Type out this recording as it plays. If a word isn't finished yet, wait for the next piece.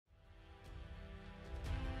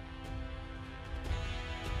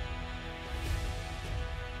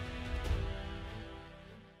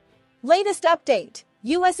Latest update: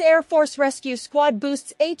 U.S. Air Force Rescue Squad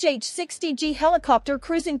boosts HH-60G helicopter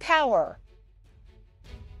cruising power.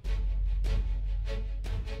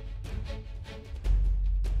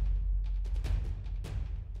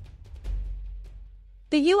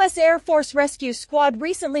 The U.S. Air Force Rescue Squad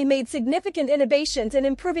recently made significant innovations in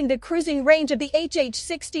improving the cruising range of the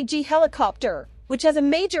HH-60G helicopter, which has a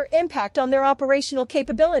major impact on their operational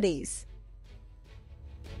capabilities.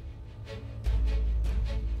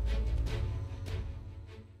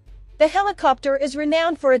 The helicopter is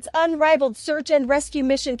renowned for its unrivaled search and rescue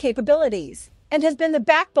mission capabilities, and has been the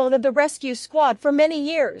backbone of the rescue squad for many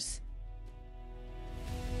years.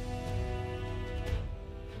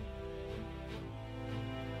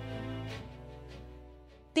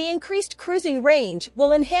 The increased cruising range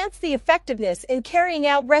will enhance the effectiveness in carrying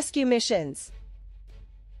out rescue missions.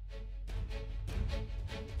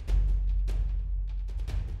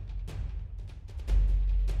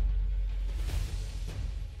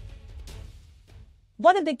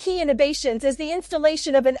 One of the key innovations is the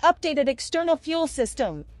installation of an updated external fuel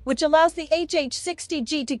system, which allows the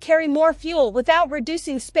HH-60G to carry more fuel without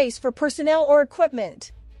reducing space for personnel or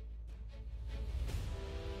equipment.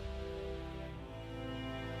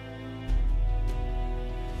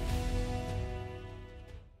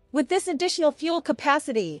 With this additional fuel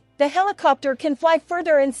capacity, the helicopter can fly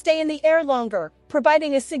further and stay in the air longer,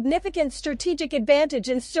 providing a significant strategic advantage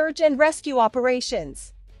in search and rescue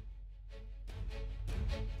operations.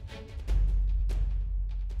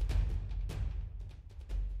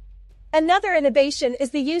 Another innovation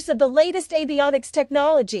is the use of the latest avionics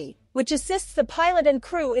technology, which assists the pilot and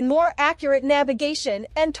crew in more accurate navigation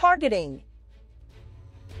and targeting.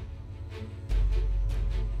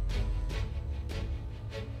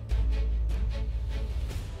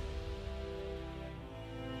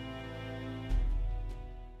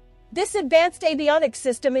 This advanced avionics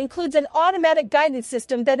system includes an automatic guidance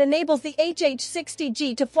system that enables the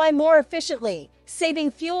HH-60G to fly more efficiently,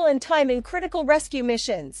 saving fuel and time in critical rescue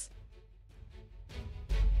missions.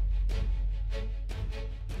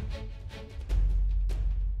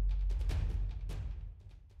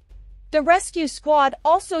 The rescue squad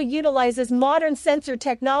also utilizes modern sensor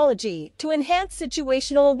technology to enhance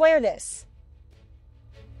situational awareness.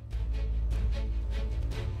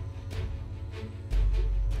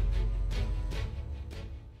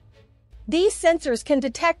 These sensors can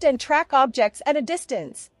detect and track objects at a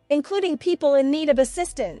distance, including people in need of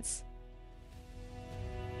assistance.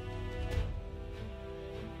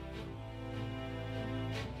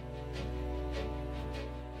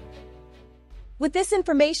 With this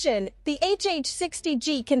information, the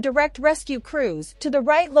HH-60G can direct rescue crews to the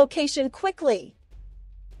right location quickly.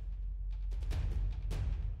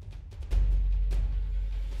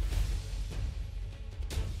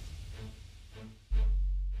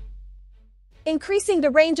 Increasing the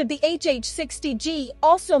range of the HH-60G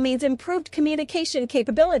also means improved communication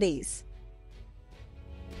capabilities.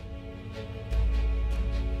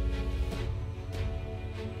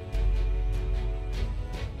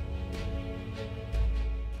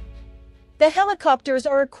 The helicopters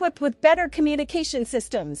are equipped with better communication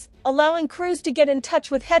systems, allowing crews to get in touch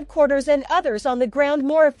with headquarters and others on the ground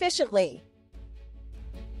more efficiently.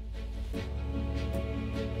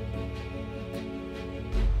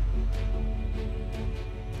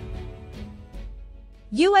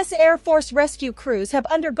 U.S. Air Force rescue crews have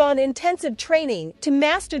undergone intensive training to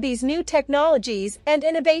master these new technologies and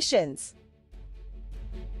innovations.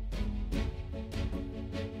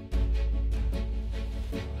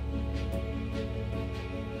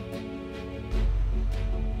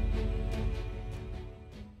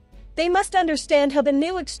 They must understand how the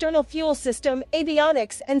new external fuel system,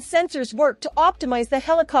 avionics, and sensors work to optimize the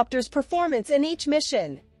helicopter's performance in each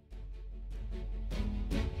mission.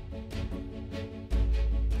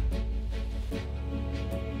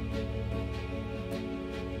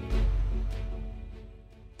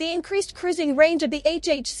 The increased cruising range of the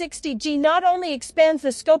HH-60G not only expands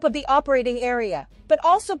the scope of the operating area, but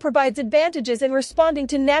also provides advantages in responding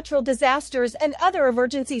to natural disasters and other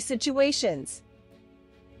emergency situations.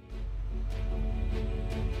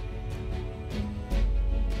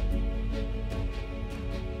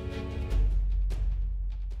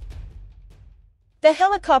 The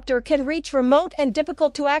helicopter can reach remote and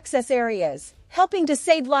difficult-to-access areas, helping to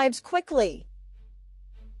save lives quickly.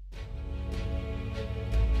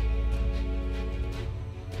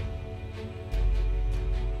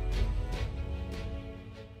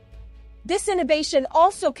 This innovation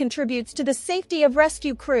also contributes to the safety of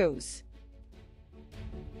rescue crews.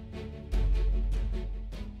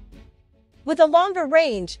 With a longer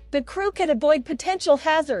range, the crew can avoid potential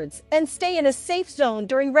hazards and stay in a safe zone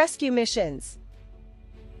during rescue missions.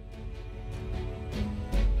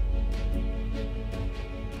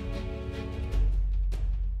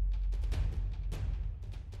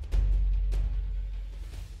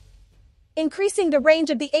 Increasing the range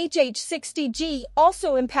of the HH-60G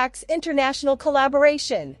also impacts international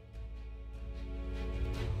collaboration.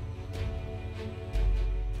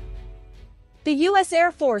 The U.S.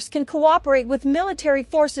 Air Force can cooperate with military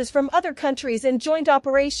forces from other countries in joint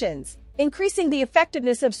operations, increasing the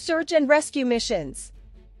effectiveness of search and rescue missions.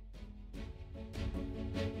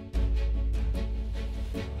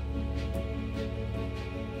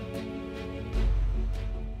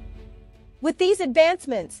 With these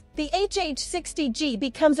advancements, the HH-60G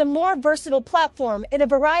becomes a more versatile platform in a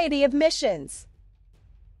variety of missions.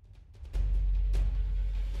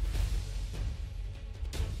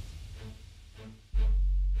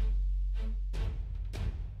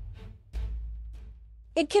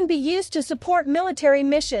 It can be used to support military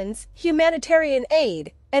missions, humanitarian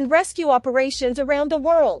aid, and rescue operations around the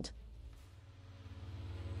world.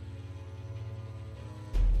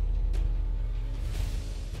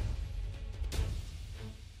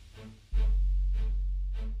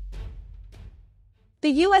 The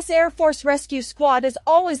U.S. Air Force Rescue Squad is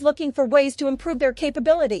always looking for ways to improve their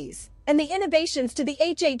capabilities, and the innovations to the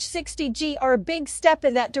HH-60G are a big step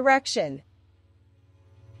in that direction.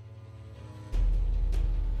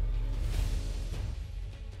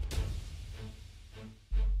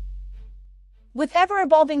 With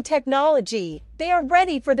ever-evolving technology, they are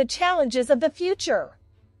ready for the challenges of the future.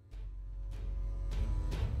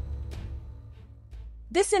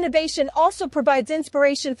 This innovation also provides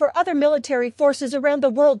inspiration for other military forces around the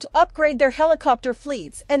world to upgrade their helicopter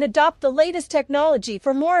fleets and adopt the latest technology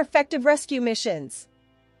for more effective rescue missions.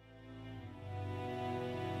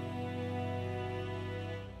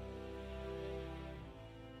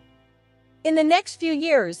 In the next few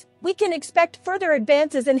years, we can expect further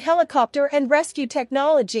advances in helicopter and rescue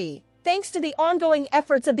technology, thanks to the ongoing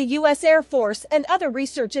efforts of the U.S. Air Force and other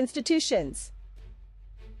research institutions.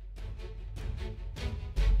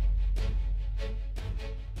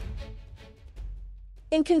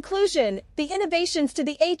 In conclusion, the innovations to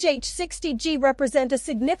the HH-60G represent a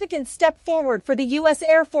significant step forward for the U.S.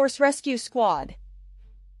 Air Force Rescue Squad.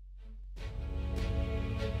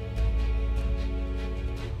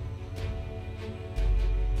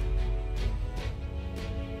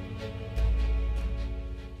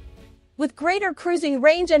 With greater cruising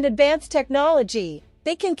range and advanced technology,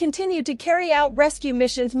 they can continue to carry out rescue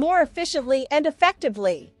missions more efficiently and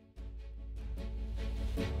effectively.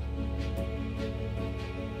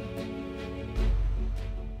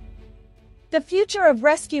 The future of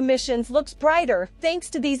rescue missions looks brighter thanks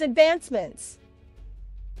to these advancements.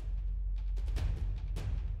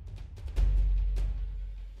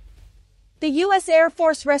 The U.S. Air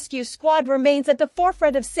Force Rescue Squad remains at the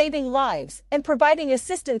forefront of saving lives and providing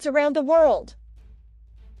assistance around the world.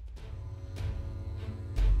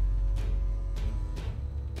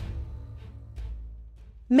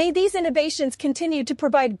 May these innovations continue to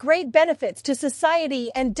provide great benefits to society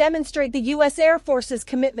and demonstrate the U.S. Air Force's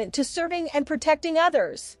commitment to serving and protecting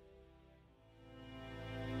others.